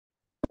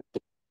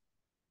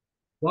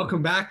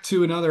Welcome back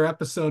to another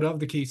episode of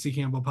the Casey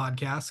Campbell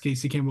podcast.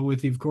 Casey Campbell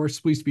with you, of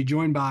course. Pleased to be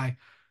joined by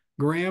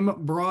Graham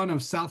Braun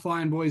of South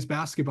Lyon Boys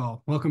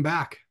Basketball. Welcome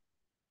back.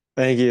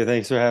 Thank you.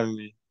 Thanks for having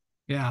me.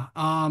 Yeah.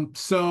 I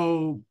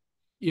know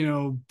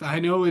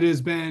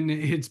it's been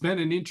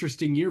an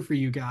interesting year for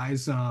you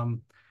guys.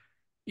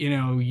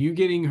 You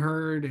getting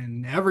hurt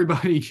and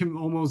everybody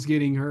almost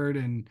getting hurt.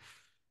 And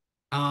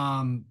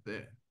um,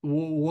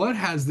 what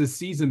has this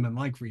season been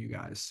like for you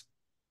guys?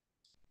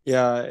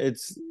 Yeah,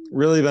 it's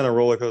really been a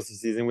roller coaster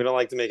season. We don't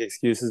like to make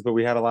excuses, but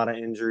we had a lot of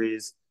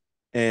injuries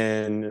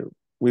and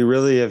we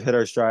really have hit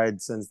our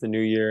stride since the new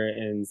year.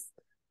 And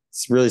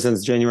it's really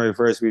since January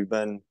 1st, we've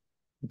been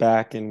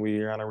back and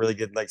we are on a really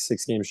good like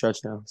 6 game stretch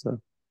now.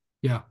 So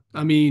Yeah.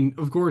 I mean,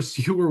 of course,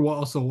 you were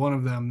also one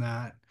of them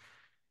that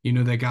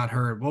got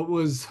hurt. What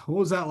was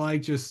that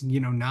like just,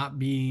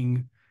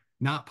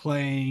 not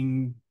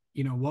playing,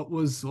 what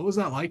was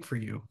that like for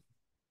you?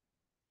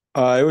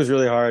 it was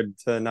really hard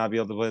to not be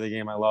able to play the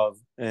game I love.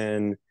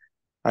 And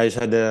I just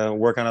had to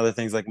work on other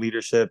things like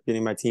leadership,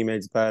 getting my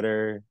teammates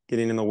better,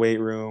 getting in the weight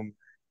room,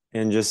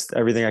 and just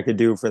everything I could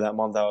do for that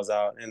month I was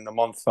out. And the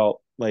month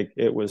felt like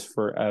it was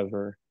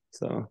forever.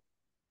 So,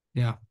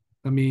 Yeah.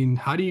 I mean,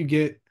 how do you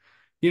get,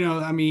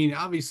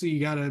 obviously you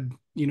gotta,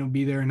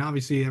 be there and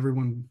obviously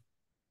everyone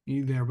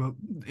be there, but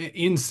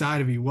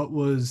inside of you,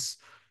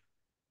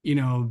 you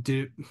know,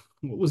 did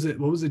what was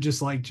it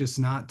just like just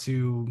not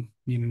to,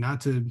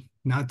 not to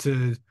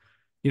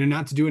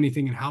do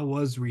anything, and how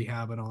was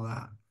rehab and all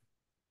that?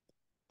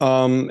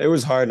 it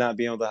was hard not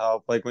being able to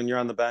help. Like when you're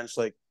on the bench,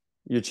 like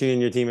you're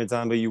cheering your teammates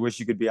on, but you wish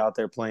you could be out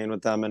there playing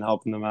with them and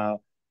helping them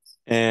out.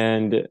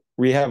 And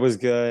rehab was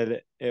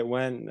good. It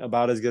went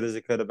about as good as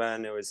it could have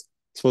been. It was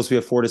supposed to be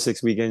a 4 to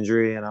 6 week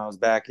injury, and I was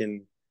back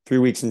in 3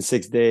 weeks and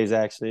 6 days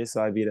actually.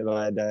 So I beat it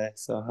by a day.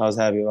 So I was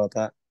happy about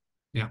that.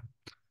 Yeah.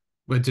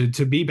 But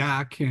to be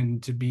back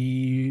and to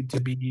be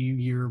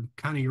your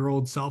kind of your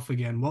old self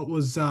again, what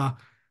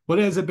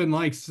has it been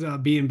like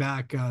being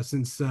back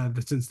since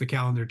the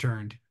calendar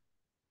turned?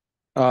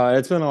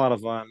 It's been a lot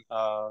of fun.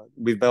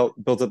 We've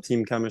built up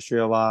team chemistry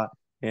a lot,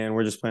 and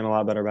we're just playing a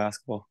lot better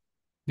basketball.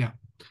 Yeah.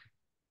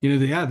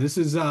 Yeah, this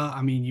is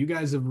I mean, you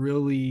guys are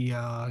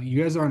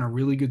on a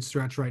really good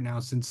stretch right now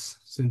since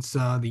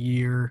the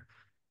year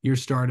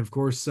start. Of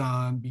course,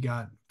 you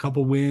got a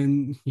couple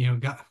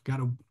got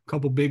a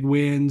couple big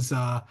wins.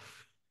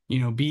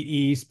 Beat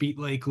East, beat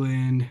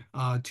Lakeland,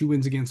 two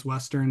wins against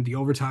Western, the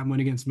overtime win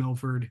against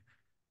Milford.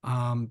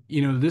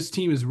 This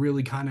team is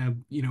really kind of,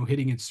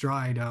 hitting its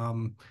stride.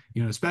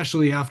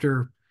 Especially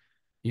after,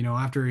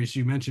 as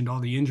you mentioned, all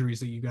the injuries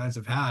that you guys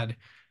have had.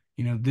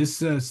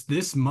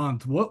 This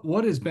month,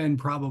 what has been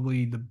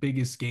probably the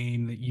biggest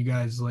game that you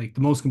guys like,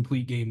 the most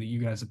complete game that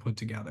you guys have put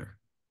together?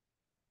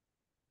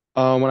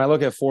 When I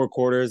look at 4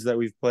 quarters that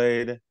we've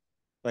played,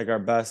 like our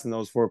best in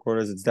those 4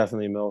 quarters, it's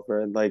definitely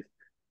Milford. Like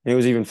it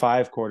was even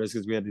 5 quarters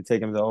because we had to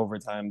take them to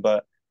overtime.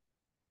 But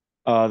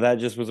that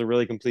just was a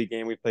really complete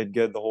game. We played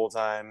good the whole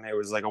time. It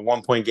was like a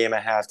 1 point game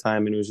at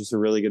halftime, and it was just a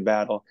really good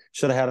battle.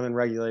 Should have had them in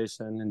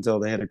regulation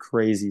until they had a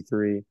crazy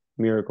three,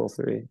 miracle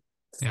three, to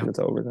Yeah, send it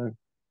to overtime.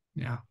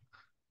 yeah.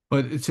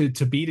 But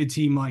to beat a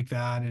team like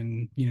that,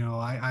 and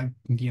I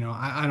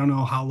don't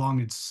know how long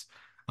it's,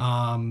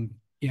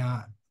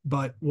 yeah.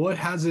 But what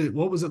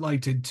was it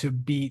like to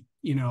beat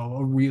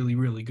a really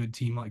really good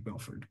team like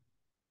Milford?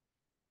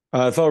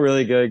 It felt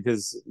really good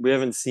because we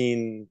haven't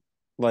seen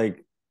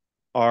like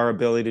our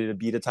ability to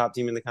beat a top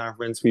team in the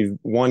conference. We've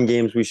won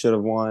games we should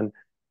have won.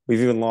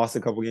 We've even lost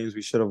a couple games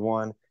we should have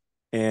won.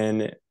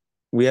 And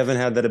we haven't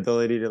had that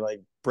ability to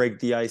like break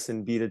the ice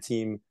and beat a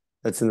team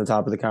that's in the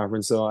top of the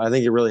conference. So I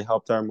think it really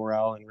helped our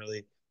morale and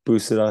really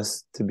boosted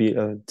us to beat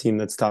a team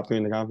that's top three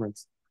in the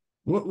conference.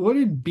 What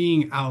did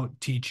being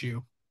out teach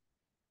you?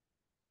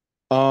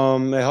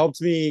 It helped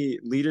me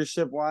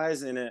leadership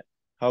wise, and it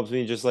helps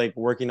me just like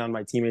working on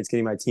my teammates,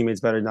 getting my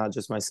teammates better, not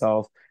just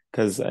myself.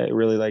 Because I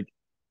really like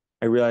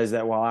I realized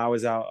that while I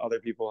was out,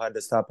 other people had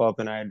to step up,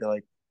 and I had to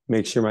like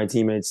make sure my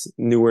teammates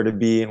knew where to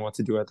be and what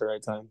to do at the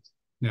right times.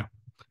 Yeah.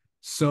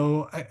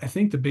 So I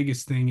think the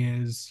biggest thing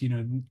is,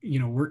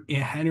 we're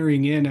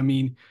entering in. I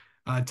mean,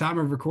 time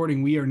of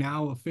recording, we are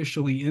now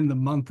officially in the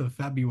month of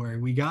February.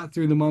 We got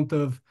through the month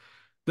of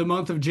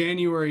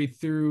January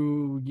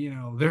through,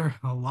 there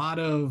are a lot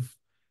of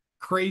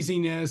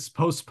craziness,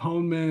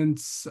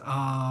 postponements,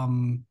 a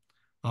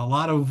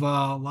lot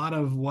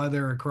of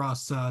weather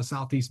across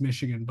Southeast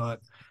Michigan.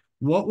 But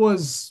what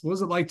was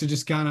it like to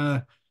just kind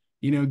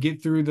of,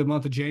 get through the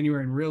month of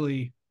January and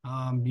really,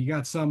 you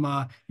got some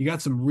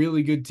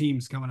really good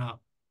teams coming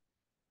up.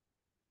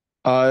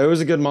 It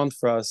was a good month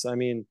for us. I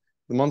mean,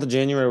 the month of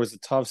January was a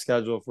tough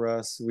schedule for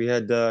us. We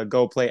had to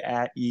go play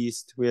at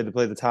East. We had to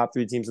play the top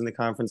three teams in the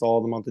conference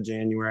all the month of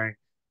January.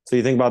 So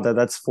you think about that,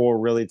 that's four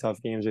really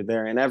tough games right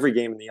there. And every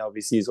game in the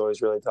LVC is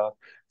always really tough.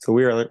 So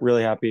we were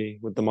really happy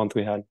with the month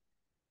we had.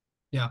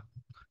 Yeah.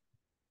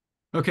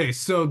 Okay,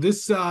 so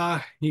this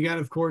you got,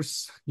 of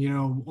course,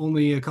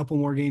 only a couple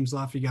more games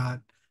left. You got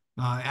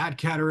at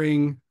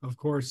Kettering, of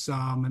course,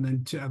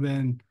 and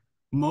then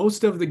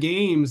most of the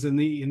games in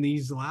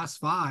these last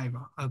five,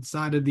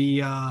 outside of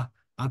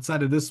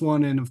this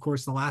one, and of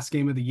course the last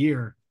game of the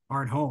year,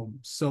 are at home.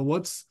 So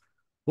what's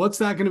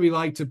that going to be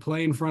like to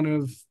play in front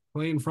of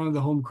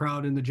the home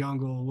crowd in the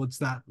jungle? What's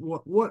that?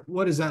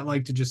 What is that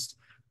like to just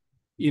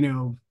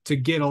to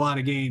get a lot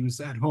of games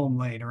at home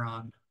later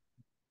on?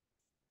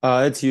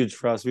 It's huge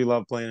for us. We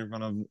love playing in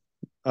front of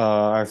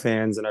our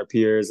fans and our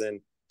peers,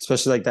 and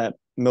especially like that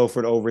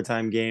Milford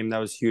overtime game. That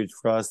was huge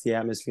for us. The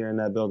atmosphere in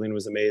that building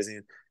was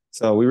amazing.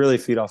 So we really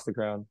feed off the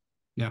crowd.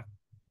 Yeah.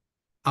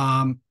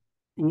 Um,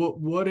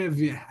 what have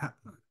you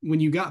when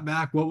you got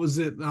back? What was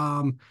it?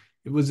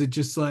 Was it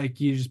just like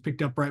you just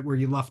picked up right where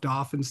you left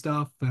off and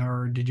stuff,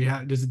 or did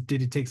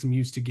it take some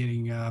use to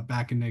getting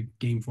back into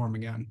game form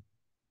again?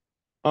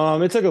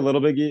 It took a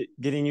little bit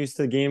getting used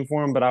to the game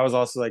form, but I was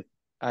also like,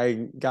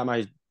 I got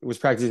my was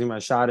practicing my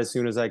shot as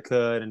soon as I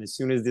could, and as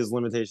soon as these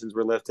limitations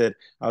were lifted,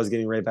 I was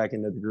getting right back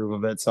into the groove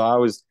of it. So I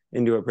was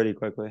into it pretty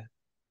quickly.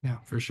 Yeah,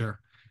 for sure.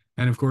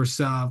 And of course,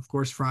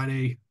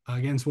 Friday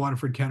against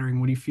Waterford Kettering.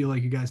 What do you feel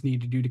like you guys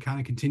need to do to kind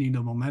of continue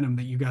the momentum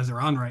that you guys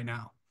are on right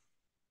now?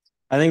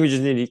 I think we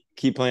just need to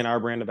keep playing our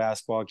brand of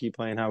basketball, keep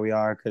playing how we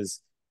are,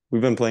 because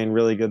we've been playing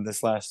really good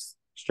this last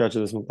stretch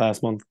of this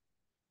last month.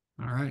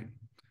 All right.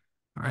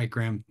 All right,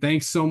 Graham.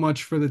 Thanks so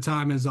much for the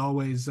time as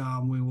always.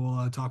 We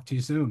will talk to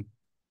you soon.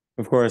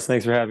 Of course,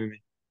 thanks for having me.